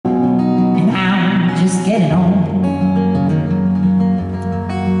getting on.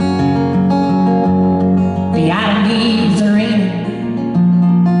 The autumn leaves are raining,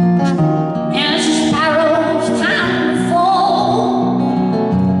 and it's a sparrow's time to fall.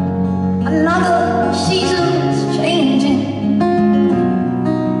 Another season's changing,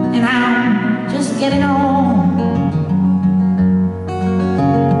 and I'm just getting on.